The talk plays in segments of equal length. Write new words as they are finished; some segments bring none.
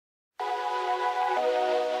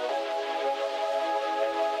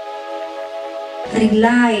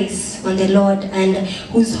relies on the Lord and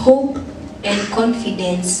whose hope and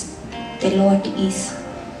confidence the Lord is.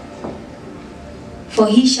 For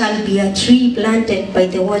he shall be a tree planted by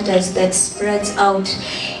the waters that spreads out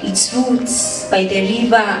its roots by the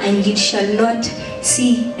river, and it shall not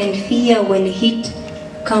see and fear when heat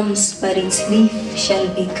comes, but its leaf shall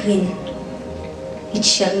be green. It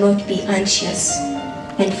shall not be anxious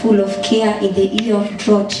and full of care in the year of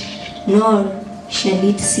drought, nor shall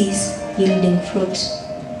it cease yielding fruit.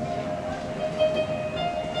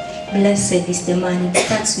 Blessed is the man. It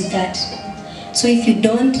starts with that. So if you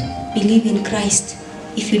don't believe in Christ,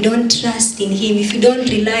 if you don't trust in him, if you don't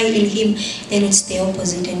rely in him, then it's the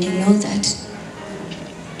opposite, and you know that.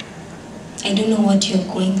 I don't know what you're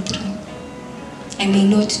going through. I may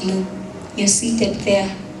not know. You're seated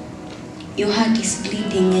there. Your heart is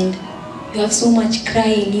bleeding and you have so much cry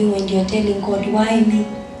in you, and you're telling God, why me?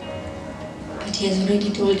 But he has already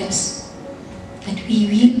told us that we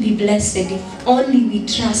will be blessed if only we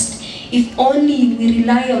trust, if only we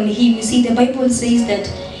rely on him. You see, the Bible says that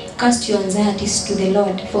cast your anxieties to the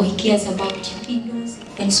Lord, for he cares about you. He knows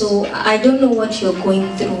it. And so I don't know what you're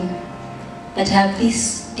going through, but I have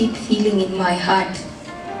this deep feeling in my heart,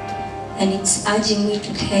 and it's urging me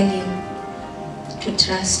to tell you to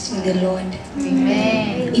trust in the Lord.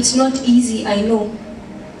 Amen. It's not easy, I know,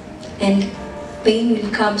 and pain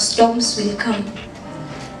will come, storms will come.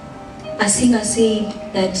 A singer said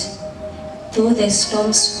that though the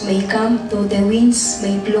storms may come, though the winds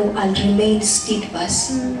may blow, I'll remain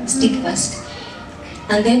steadfast.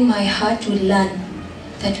 And then my heart will learn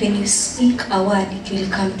that when you speak a word, it will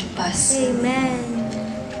come to pass.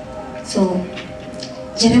 Amen. So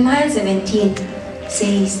Jeremiah 17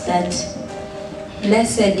 says that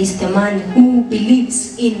blessed is the man who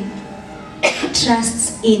believes in,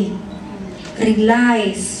 trusts in,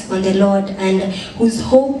 relies on the Lord, and whose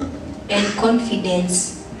hope and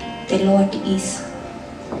confidence the Lord is.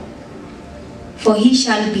 For he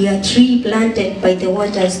shall be a tree planted by the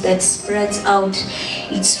waters that spreads out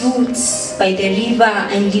its roots by the river,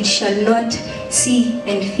 and it shall not see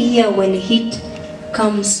and fear when heat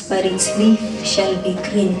comes, but its leaf shall be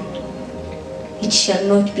green. It shall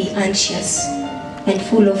not be anxious and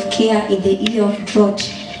full of care in the year of drought,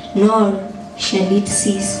 nor shall it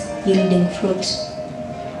cease yielding fruit.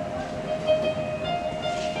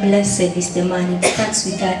 Blessed is the man. It starts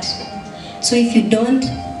with that. So if you don't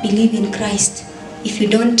believe in Christ, if you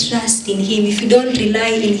don't trust in him, if you don't rely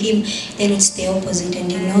in him, then it's the opposite,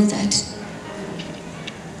 and you know that.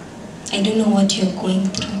 I don't know what you're going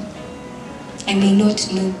through. I may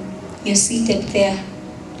not know. You're seated there.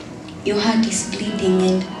 Your heart is bleeding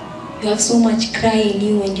and you have so much cry in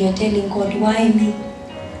you, and you're telling God, why me?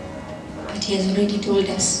 But he has already told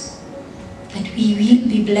us that we will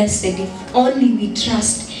be blessed if only we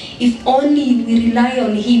trust, if only we rely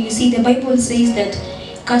on him. You see, the Bible says that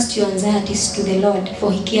cast your anxieties to the Lord,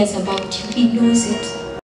 for he cares about you. He knows it.